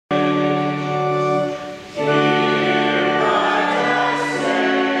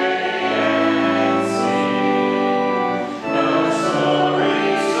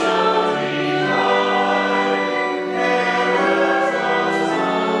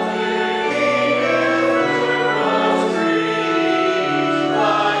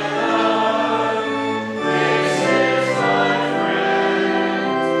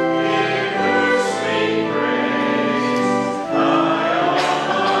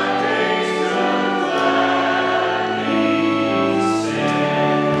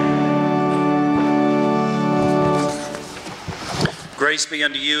grace be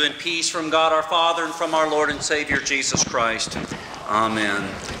unto you, and peace from God our Father and from our Lord and Savior Jesus Christ. Amen.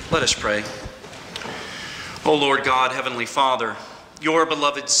 Let us pray. O Lord God, Heavenly Father, your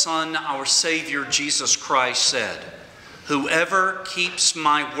beloved Son, our Savior Jesus Christ said, "Whoever keeps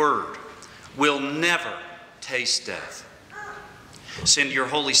my word will never taste death." Send your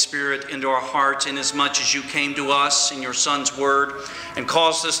Holy Spirit into our hearts, inasmuch as you came to us in your Son's word and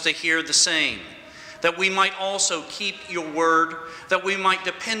caused us to hear the same, that we might also keep your word, that we might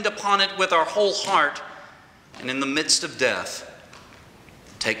depend upon it with our whole heart, and in the midst of death,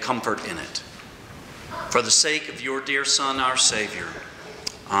 take comfort in it. For the sake of your dear Son, our Savior.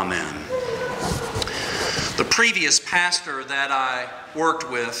 Amen. The previous pastor that I worked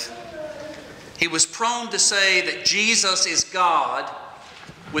with, he was prone to say that Jesus is God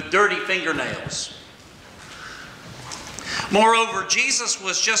with dirty fingernails. Moreover, Jesus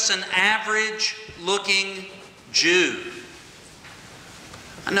was just an average-looking Jew.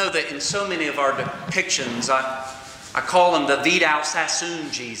 I know that in so many of our depictions, I call him the Vidal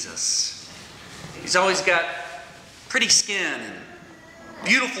Sassoon Jesus. He's always got pretty skin and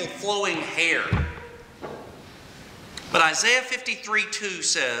beautiful flowing hair. But Isaiah 53:2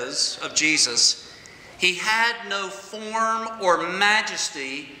 says of Jesus, "He had no form or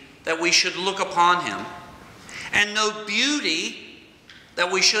majesty that we should look upon him, and no beauty that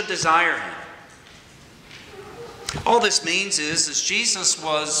we should desire him." All this means is Jesus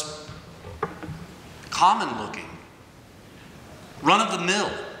was common looking, run of the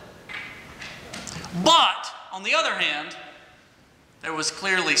mill. But, on the other hand, there was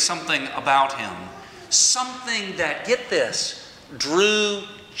clearly something about him. Something that, get this, drew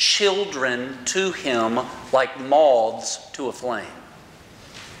children to him like moths to a flame.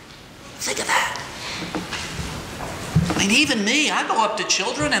 Think of that. I mean, even me, I go up to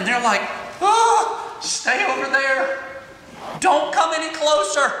children and they're like, "Oh, stay over there. Don't come any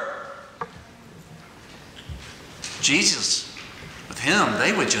closer." Jesus, with him,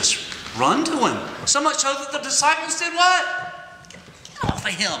 they would just run to him. So much so that the disciples did what? Get off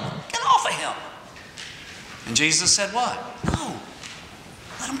of him. Get off of him. And Jesus said what? No.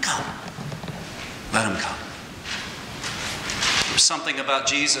 Let him come. Let him come. There was something about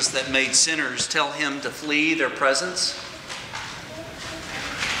Jesus that made sinners tell him to flee their presence.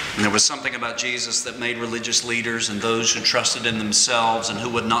 And there was something about Jesus that made religious leaders and those who trusted in themselves and who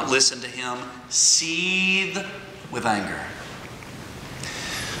would not listen to him seethe with anger.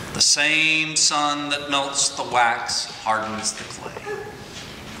 The same sun that melts the wax hardens the clay.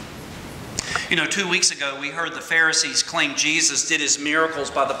 You know, 2 weeks ago we heard the Pharisees claim Jesus did his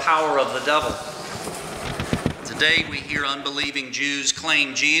miracles by the power of the devil. Today we hear unbelieving Jews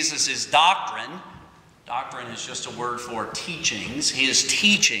claim Jesus' doctrine. Doctrine is just a word for teachings. His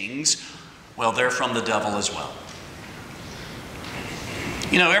teachings, well, they're from the devil as well.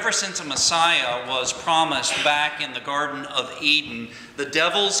 You know, ever since a Messiah was promised back in the Garden of Eden, the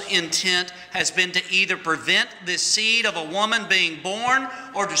devil's intent has been to either prevent this seed of a woman being born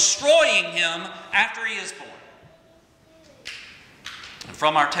or destroying him after he is born. And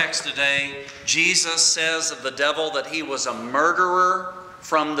from our text today, Jesus says of the devil that he was a murderer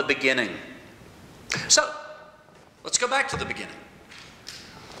from the beginning. So, let's go back to the beginning.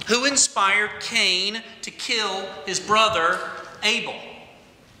 Who inspired Cain to kill his brother Abel?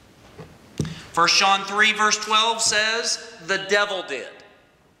 1 John 3 verse 12 says, the devil did.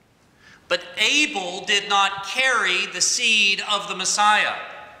 But Abel did not carry the seed of the Messiah.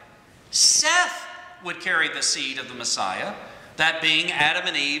 Seth would carry the seed of the Messiah, that being Adam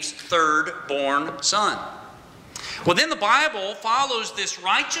and Eve's third-born son. Well, then the Bible follows this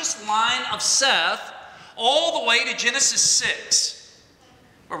righteous line of Seth all the way to Genesis 6,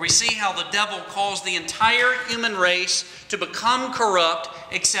 where we see how the devil caused the entire human race to become corrupt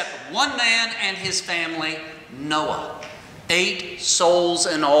except one man and his family, Noah. 8 souls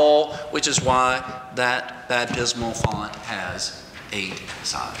in all, which is why that baptismal font has 8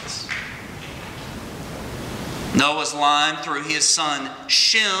 sides. Noah's line through his son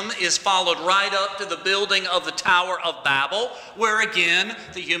Shem is followed right up to the building of the Tower of Babel, where again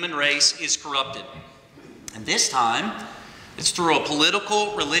the human race is corrupted. And this time, it's through a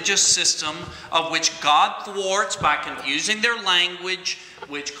political, religious system of which God thwarts by confusing their language,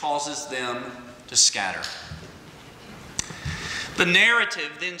 which causes them to scatter. The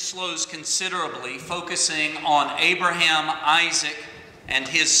narrative then slows considerably, focusing on Abraham, Isaac, and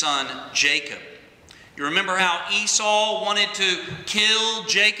his son Jacob. You remember how Esau wanted to kill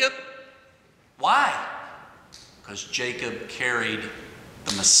Jacob? Why? Because Jacob carried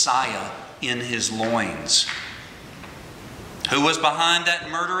the Messiah in his loins. Who was behind that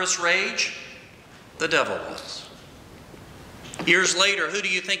murderous rage? The devil was. Years later, who do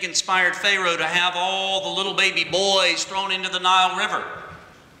you think inspired Pharaoh to have all the little baby boys thrown into the Nile River?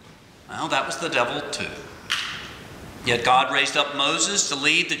 Well, that was the devil too. Yet God raised up Moses to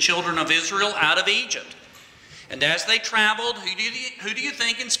lead the children of Israel out of Egypt. And as they traveled, who do you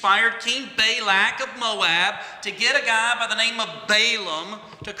think inspired King Balak of Moab to get a guy by the name of Balaam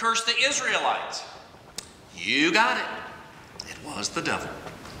to curse the Israelites? You got it. It was the devil.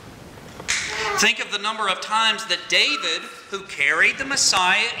 Think of the number of times that David, who carried the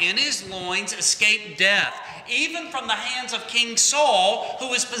Messiah in his loins, escaped death, even from the hands of King Saul, who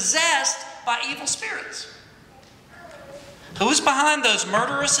was possessed by evil spirits. Who was behind those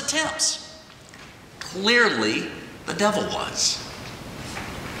murderous attempts? Clearly, the devil was.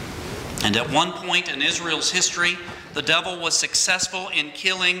 And at one point in Israel's history, the devil was successful in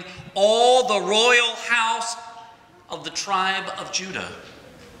killing all the royal house of the tribe of Judah.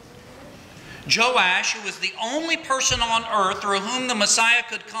 Joash, who was the only person on earth through whom the Messiah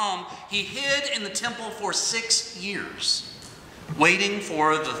could come, he hid in the temple for 6 years, waiting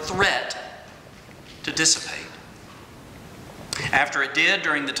for the threat to dissipate. After it did,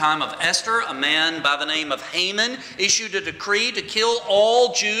 during the time of Esther, a man by the name of Haman issued a decree to kill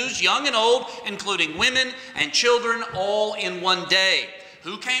all Jews, young and old, including women and children, all in one day.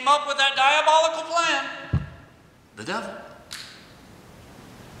 Who came up with that diabolical plan? The devil.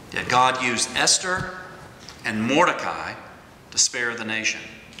 Yet God used Esther and Mordecai to spare the nation.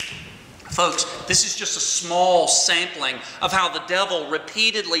 Folks, this is just a small sampling of how the devil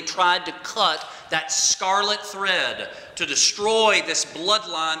repeatedly tried to cut that scarlet thread to destroy this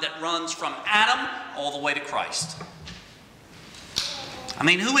bloodline that runs from Adam all the way to Christ. I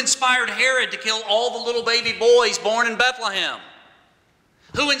mean, who inspired Herod to kill all the little baby boys born in Bethlehem?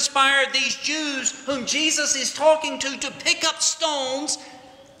 Who inspired these Jews whom Jesus is talking to pick up stones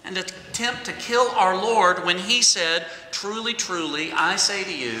and attempt to kill our Lord when he said, "Truly, truly, I say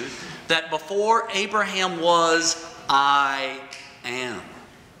to you, that before Abraham was, I am."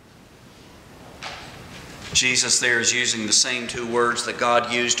 Jesus there is using the same two words that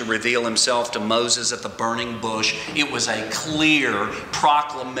God used to reveal himself to Moses at the burning bush. It was a clear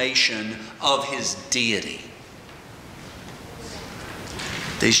proclamation of his deity.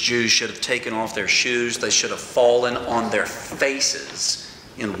 These Jews should have taken off their shoes. They should have fallen on their faces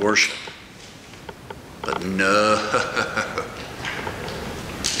in worship. But no.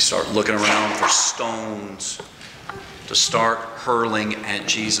 They start looking around for stones to start hurling at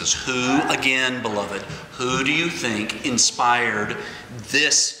Jesus. Who, again, beloved, who do you think inspired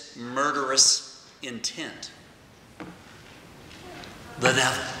this murderous intent? The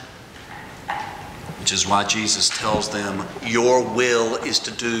devil. Which is why Jesus tells them, your will is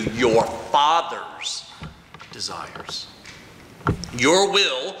to do your Father's desires. Your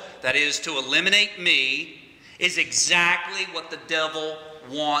will, that is to eliminate me, is exactly what the devil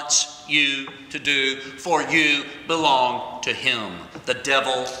wants you to do, for you belong to him. The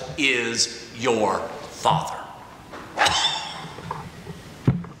devil is your father.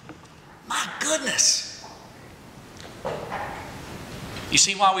 My goodness. You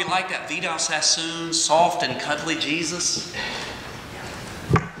see why we like that Vidal Sassoon, soft and cuddly Jesus?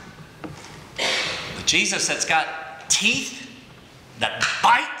 The Jesus that's got teeth, that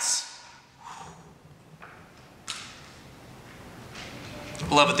bites.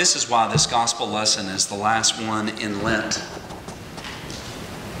 Beloved, this is why this gospel lesson is the last one in Lent.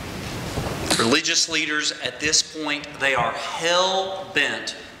 Religious leaders at this point, they are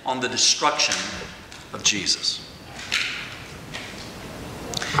hell-bent on the destruction of Jesus.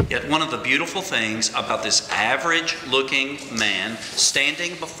 Yet one of the beautiful things about this average-looking man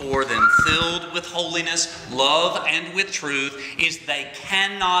standing before them, filled with holiness, love, and with truth, is they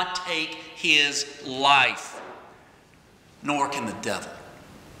cannot take his life, nor can the devil.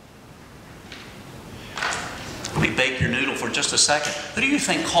 Let me bake your noodle for just a second. Who do you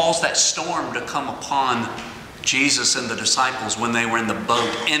think caused that storm to come upon Jesus and the disciples when they were in the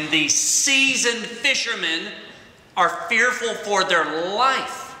boat? And these seasoned fishermen are fearful for their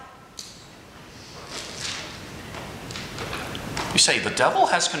life. You say, the devil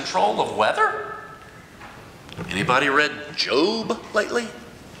has control of weather? Anybody read Job lately?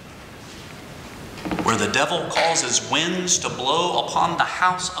 Where the devil causes winds to blow upon the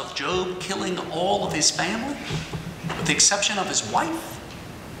house of Job, killing all of his family, with the exception of his wife.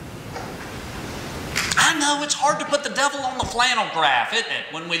 I know it's hard to put the devil on the flannel graph, isn't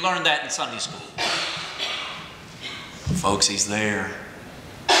it, when we learned that in Sunday school. Folks, he's there.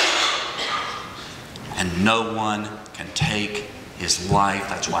 And no one can take his life.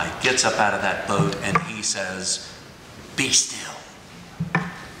 That's why he gets up out of that boat and he says, "Be still."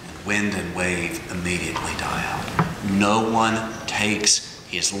 And wind and wave immediately die out. No one takes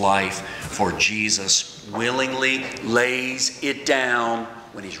his life, for Jesus willingly lays it down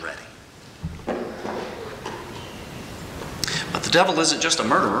when he's ready. But the devil isn't just a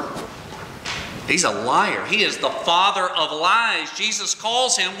murderer. He's a liar. He is the father of lies. Jesus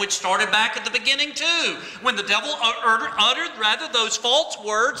calls him, which started back at the beginning too, when the devil uttered those false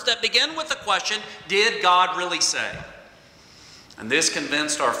words that begin with the question, did God really say? And this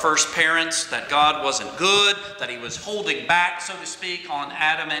convinced our first parents that God wasn't good, that he was holding back, so to speak, on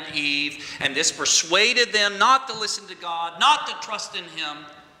Adam and Eve. And this persuaded them not to listen to God, not to trust in him.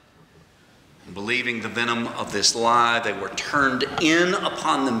 And believing the venom of this lie, they were turned in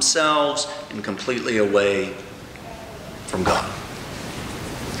upon themselves and completely away from God.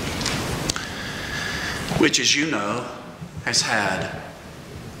 Which, as you know, has had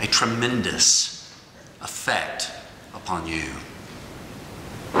a tremendous effect upon you.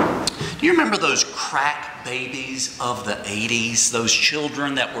 Do you remember those crack babies of the 80s? Those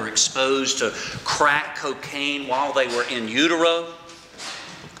children that were exposed to crack cocaine while they were in utero?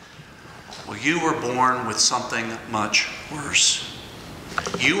 Well, you were born with something much worse.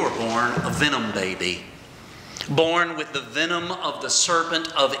 You were born a venom baby. Born with the venom of the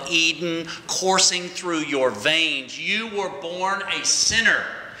serpent of Eden coursing through your veins. You were born a sinner,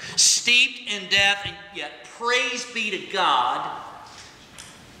 steeped in death, and yet praise be to God,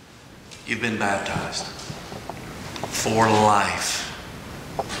 you've been baptized for life.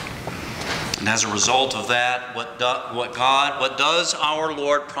 And as a result of that, what does our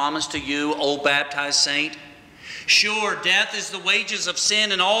Lord promise to you, O baptized saint? Sure, death is the wages of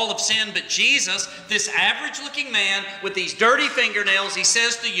sin and all of sin, but Jesus, this average-looking man with these dirty fingernails, he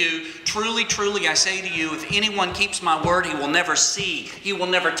says to you, truly, truly, I say to you, if anyone keeps my word, he will never see, he will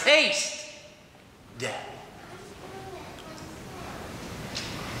never taste death.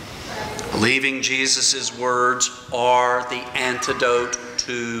 Believing Jesus' words are the antidote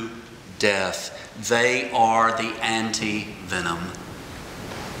to death. They are the anti-venom,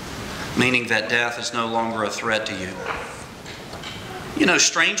 meaning that death is no longer a threat to you. You know,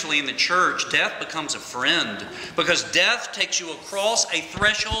 strangely in the church, death becomes a friend because death takes you across a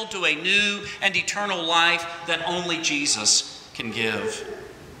threshold to a new and eternal life that only Jesus can give.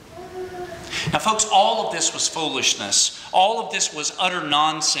 Now, folks, all of this was foolishness. All of this was utter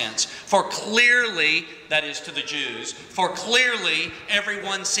nonsense. For clearly, that is to the Jews, for clearly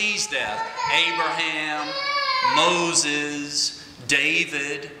everyone sees death. Abraham, Moses,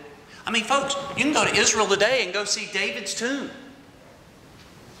 David. I mean, folks, you can go to Israel today and go see David's tomb.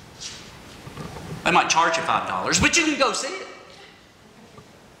 They might charge you $5, but you can go see it.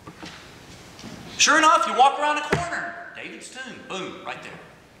 Sure enough, you walk around the corner, David's tomb, boom, right there.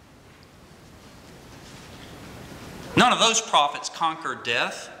 None of those prophets conquered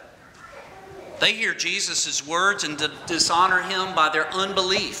death. They hear Jesus' words and dishonor him by their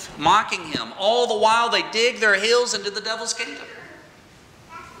unbelief, mocking him. All the while they dig their heels into the devil's kingdom.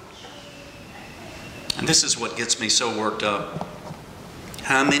 And this is what gets me so worked up.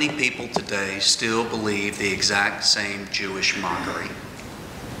 How many people today still believe the exact same Jewish mockery?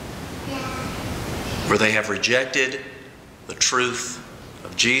 Where they have rejected the truth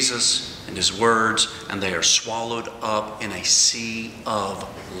of Jesus and his words, and they are swallowed up in a sea of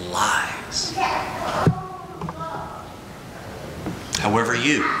lies. However,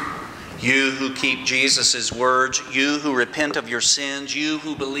 you who keep Jesus' words, you who repent of your sins, you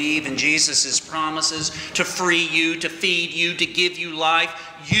who believe in Jesus' promises to free you, to feed you, to give you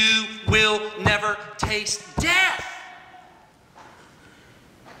life, you will never taste death.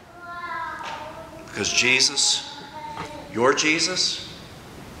 Because Jesus, your Jesus,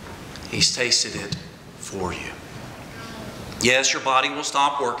 he's tasted it for you. Yes, your body will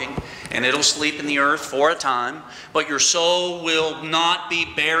stop working and it'll sleep in the earth for a time, but your soul will not be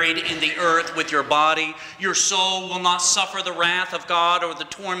buried in the earth with your body. Your soul will not suffer the wrath of God or the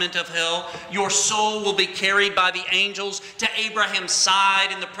torment of hell. Your soul will be carried by the angels to Abraham's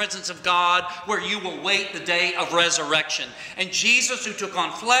side in the presence of God, where you will wait the day of resurrection. And Jesus, who took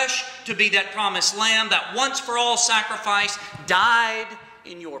on flesh to be that promised lamb, that once for all sacrifice, died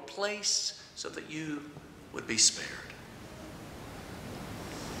in your place so that you would be spared.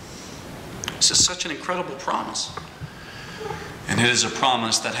 This is such an incredible promise. And it is a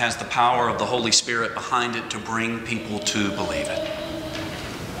promise that has the power of the Holy Spirit behind it to bring people to believe it.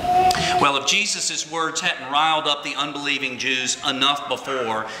 Well, if Jesus' words hadn't riled up the unbelieving Jews enough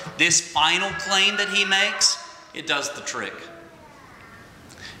before, this final claim that he makes, it does the trick.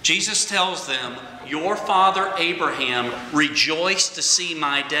 Jesus tells them, your father Abraham rejoiced to see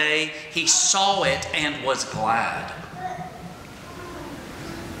my day. He saw it and was glad.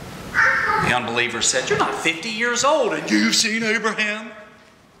 The unbeliever said, "You're not 50 years old and you've seen Abraham."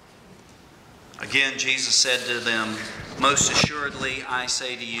 Again, Jesus said to them, "Most assuredly, I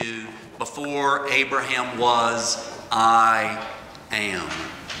say to you, before Abraham was, I am.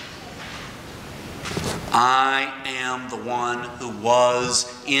 I am the one who was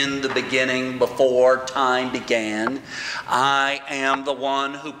in the beginning before time began. I am the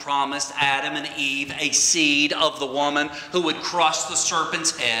one who promised Adam and Eve a seed of the woman who would crush the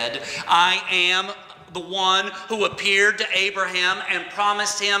serpent's head. I am the one who appeared to Abraham and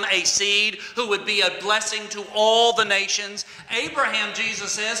promised him a seed who would be a blessing to all the nations. Abraham,"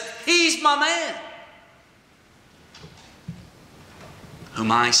 Jesus says, "he's my man,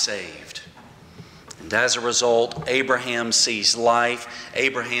 whom I saved." And as a result, Abraham sees life.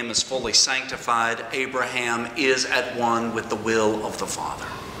 Abraham is fully sanctified. Abraham is at one with the will of the Father.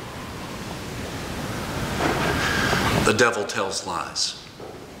 The devil tells lies.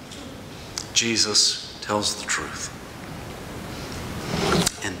 Jesus tells the truth.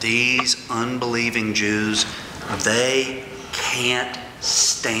 And these unbelieving Jews, they can't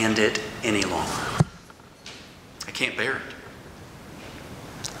stand it any longer. They can't bear it.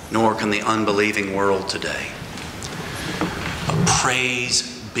 Nor can the unbelieving world today. But praise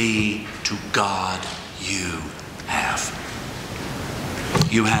be to God, you have.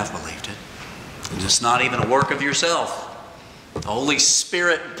 You have believed it. And it's not even a work of yourself. The Holy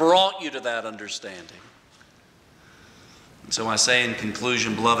Spirit brought you to that understanding. And so I say in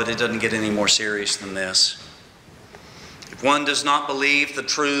conclusion, beloved, it doesn't get any more serious than this. If one does not believe the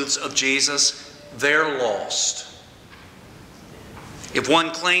truths of Jesus, they're lost. If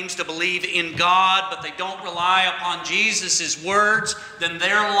one claims to believe in God, but they don't rely upon Jesus' words, then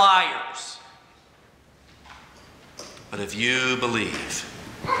they're liars. But if you believe,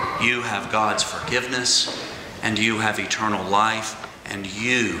 you have God's forgiveness, and you have eternal life, and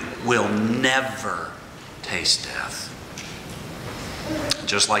you will never taste death.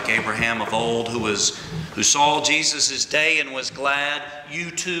 Just like Abraham of old, who saw Jesus' day and was glad,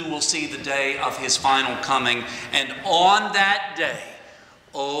 you too will see the day of his final coming. And on that day,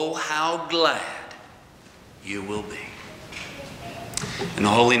 oh, how glad you will be. In the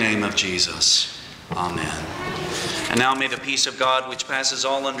holy name of Jesus, amen. And now may the peace of God, which passes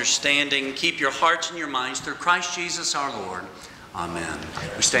all understanding, keep your hearts and your minds through Christ Jesus our Lord. Amen.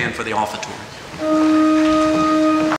 We stand for the offertory.